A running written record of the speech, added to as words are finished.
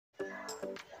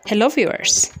Hello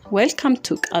viewers, welcome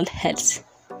to Cal Health.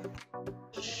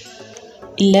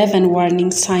 11 warning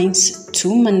signs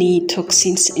too many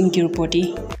toxins in your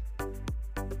body.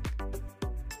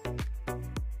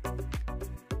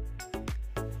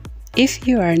 If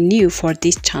you are new for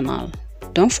this channel,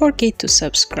 don't forget to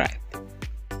subscribe.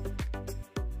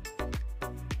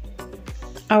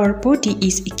 Our body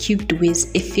is equipped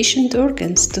with efficient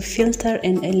organs to filter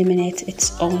and eliminate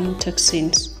its own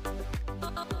toxins.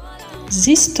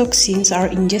 These toxins are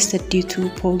ingested due to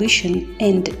pollution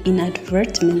and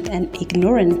inadvertent and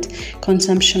ignorant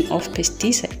consumption of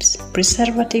pesticides,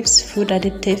 preservatives, food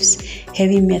additives,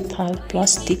 heavy metal,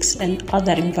 plastics, and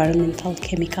other environmental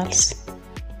chemicals.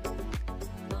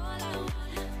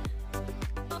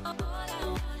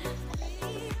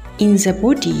 In the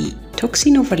body,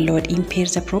 toxin overload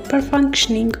impairs the proper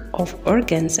functioning of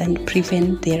organs and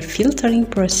prevents their filtering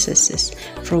processes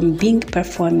from being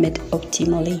performed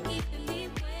optimally.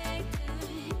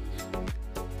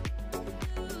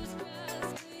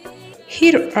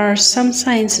 Here are some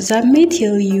signs that may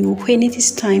tell you when it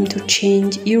is time to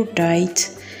change your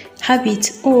diet,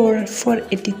 habit, or for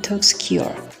a detox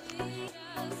cure.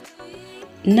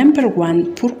 Number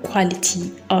 1. Poor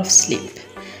quality of sleep.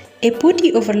 A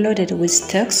body overloaded with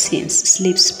toxins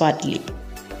sleeps badly.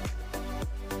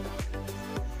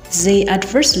 They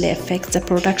adversely affect the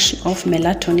production of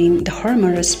melatonin, the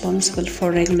hormone responsible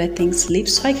for regulating sleep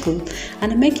cycle,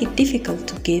 and make it difficult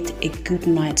to get a good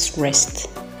night's rest.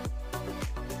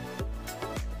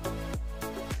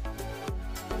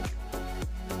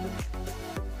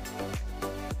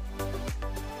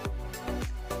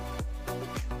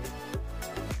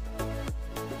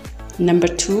 Number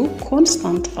 2.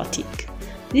 Constant fatigue.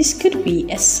 This could be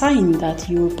a sign that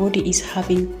your body is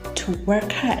having to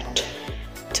work hard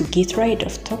to get rid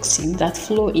of toxins that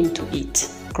flow into it.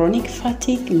 Chronic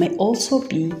fatigue may also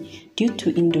be due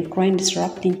to endocrine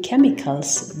disrupting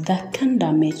chemicals that can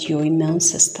damage your immune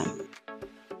system.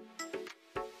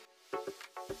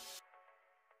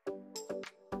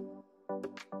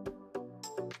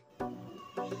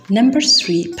 Number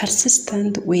 3.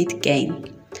 Persistent weight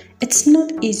gain. It's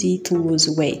not easy to lose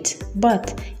weight,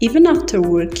 but even after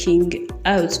working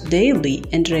out daily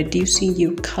and reducing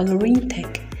your calorie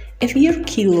intake, if your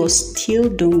kilos still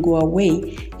don't go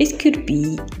away, it could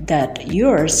be that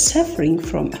you're suffering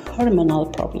from a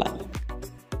hormonal problem.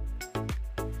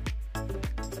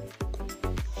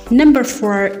 Number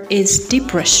 4 is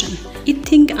depression.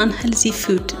 Eating unhealthy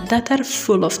food that are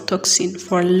full of toxin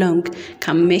for long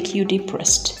can make you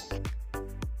depressed.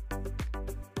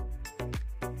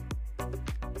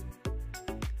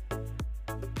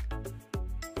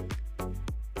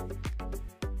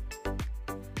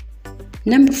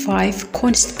 Number 5.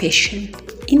 Constipation.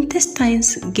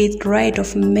 Intestines get rid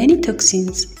of many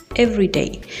toxins every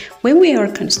day. When we are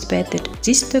constipated,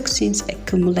 these toxins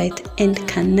accumulate and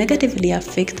can negatively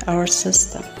affect our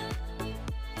system.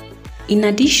 In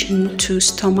addition to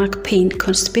stomach pain,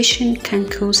 constipation can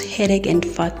cause headache and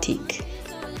fatigue.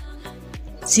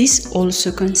 This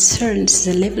also concerns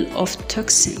the level of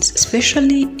toxins,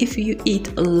 especially if you eat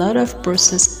a lot of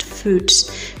processed foods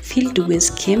filled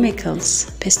with chemicals,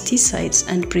 pesticides,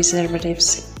 and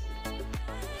preservatives.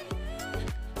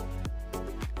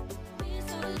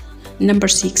 Number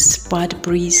 6. Bad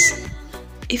breath.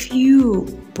 If you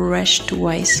brush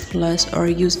twice, floss, or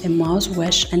use a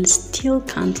mouthwash and still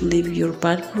can't leave your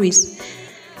bad breath,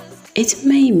 it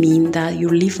may mean that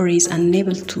your liver is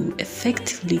unable to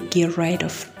effectively get rid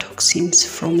of toxins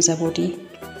from the body.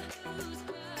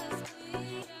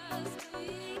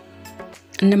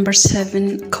 Number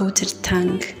 7. Coated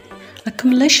tongue.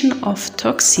 Accumulation of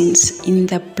toxins in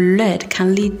the blood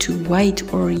can lead to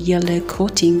white or yellow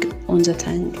coating on the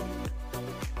tongue.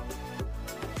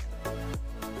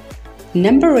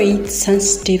 Number 8.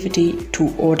 Sensitivity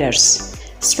to odors.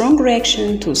 Strong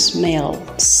reaction to smell,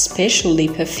 especially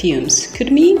perfumes,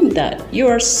 could mean that you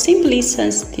are simply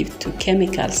sensitive to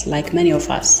chemicals like many of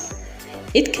us.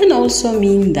 It can also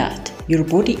mean that your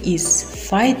body is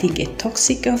fighting a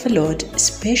toxic overload,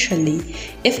 especially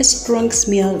if a strong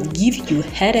smell gives you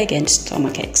headache and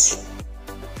stomach aches.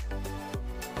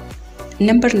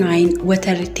 Number 9.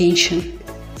 Water retention.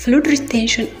 Fluid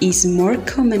retention is more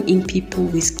common in people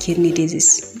with kidney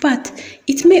disease, but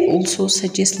it may also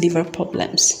suggest liver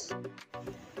problems.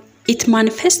 It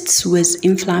manifests with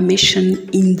inflammation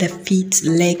in the feet,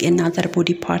 leg, and other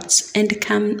body parts, and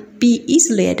can be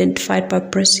easily identified by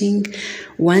pressing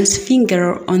one's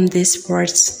finger on these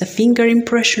parts. The finger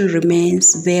impression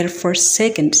remains there for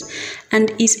seconds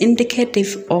and is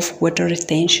indicative of water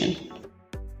retention.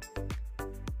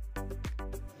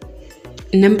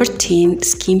 Number 10.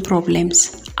 Skin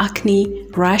problems. acne,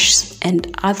 rashes,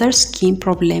 and other skin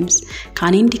problems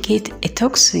can indicate a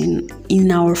toxin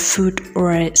in our food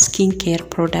or skincare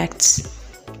products.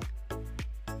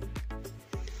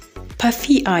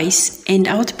 Puffy eyes and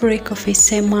outbreak of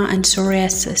eczema and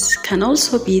psoriasis can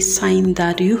also be a sign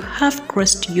that you have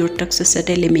crossed your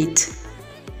toxicity limit.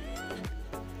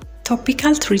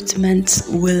 Topical treatments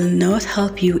will not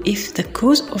help you if the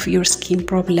cause of your skin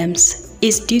problems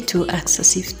is due to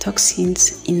excessive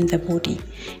toxins in the body.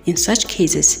 In such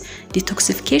cases,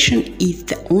 detoxification is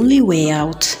the only way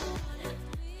out.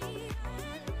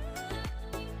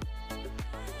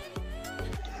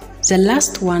 The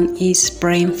last one is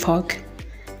brain fog.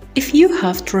 If you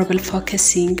have trouble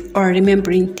focusing or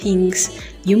remembering things,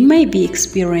 you may be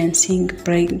experiencing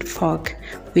brain fog,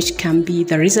 which can be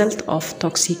the result of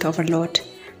toxic overload.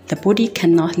 The body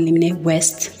cannot eliminate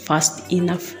waste fast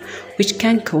enough, which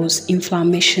can cause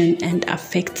inflammation and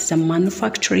affect the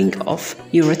manufacturing of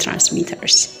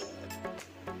neurotransmitters.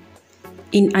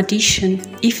 In addition,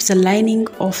 if the lining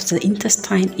of the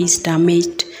intestine is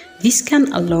damaged, this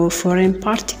can allow foreign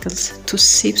particles to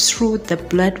seep through the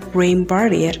blood-brain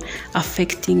barrier,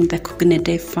 affecting the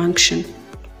cognitive function.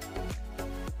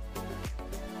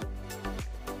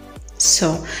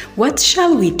 So, what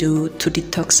shall we do to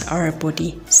detox our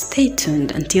body? Stay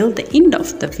tuned until the end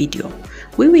of the video.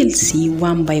 We will see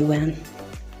one by one.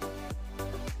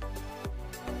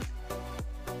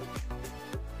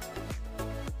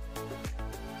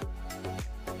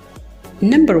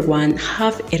 Number 1.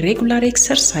 Have a regular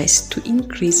exercise to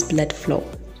increase blood flow.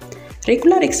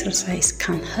 Regular exercise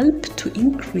can help to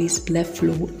increase blood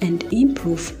flow and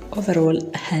improve overall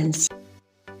health.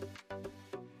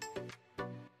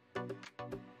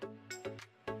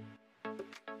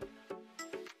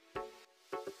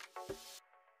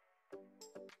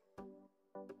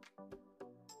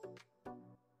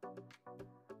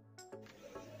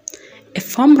 A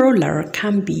foam roller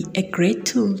can be a great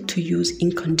tool to use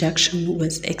in conjunction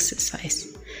with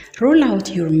exercise. Roll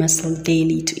out your muscle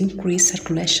daily to increase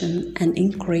circulation and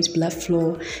increase blood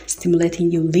flow,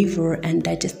 stimulating your liver and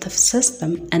digestive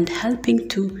system and helping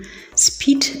to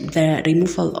speed the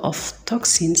removal of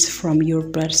toxins from your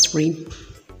bloodstream.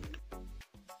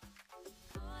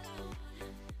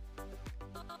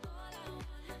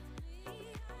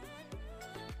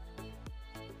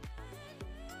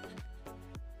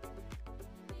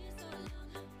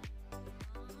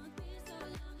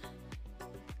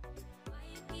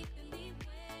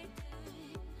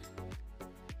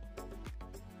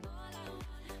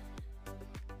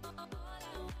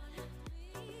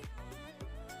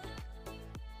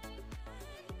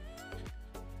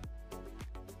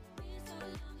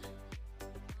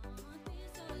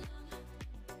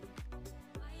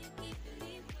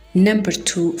 Number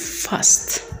 2.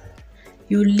 Fast.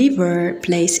 Your liver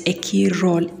plays a key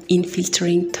role in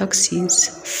filtering toxins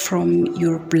from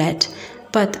your blood,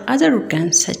 but other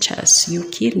organs such as your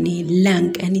kidney,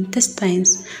 lung, and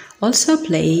intestines also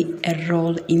play a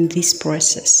role in this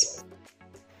process.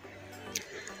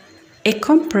 A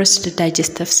compressed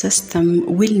digestive system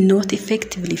will not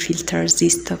effectively filter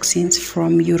these toxins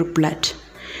from your blood.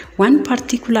 One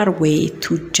particular way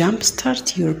to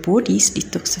jumpstart your body's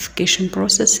detoxification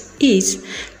process is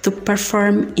to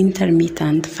perform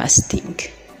intermittent fasting.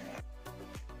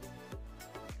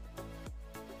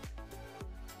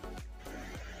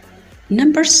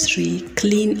 Number 3.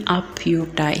 Clean up your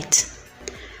diet.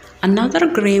 Another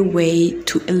great way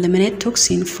to eliminate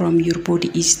toxin from your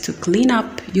body is to clean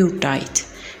up your diet.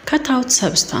 Cut out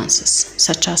substances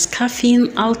such as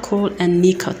caffeine, alcohol, and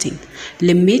nicotine.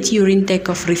 Limit your intake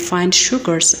of refined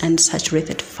sugars and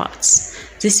saturated fats.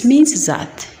 This means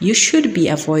that you should be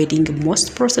avoiding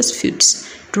most processed foods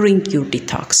during your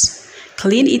detox.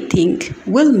 Clean eating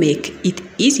will make it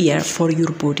easier for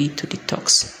your body to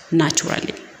detox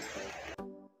naturally.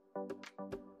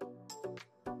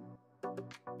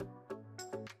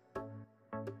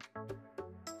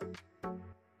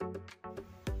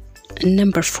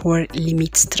 Number 4.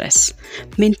 Limit stress.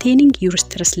 Maintaining your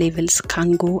stress levels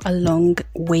can go a long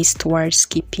way towards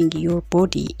keeping your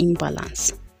body in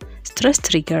balance. Stress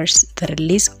triggers the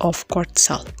release of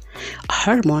cortisol, a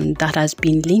hormone that has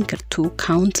been linked to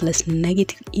countless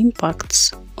negative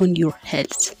impacts on your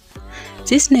health.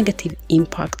 These negative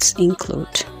impacts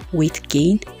include weight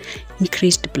gain,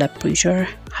 increased blood pressure,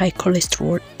 high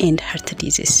cholesterol, and heart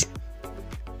disease.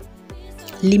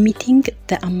 Limiting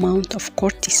the amount of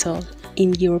cortisol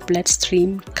in your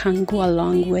bloodstream can go a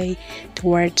long way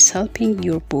towards helping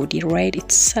your body rid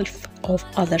itself of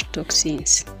other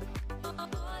toxins.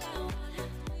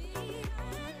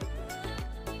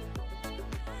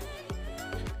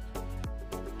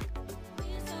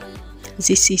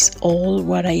 This is all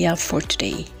what I have for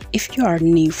today. If you are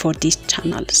new for this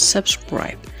channel,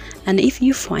 subscribe, and if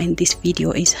you find this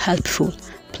video is helpful,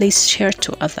 please share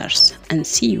to others, and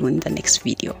see you in the next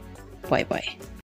video. Bye bye.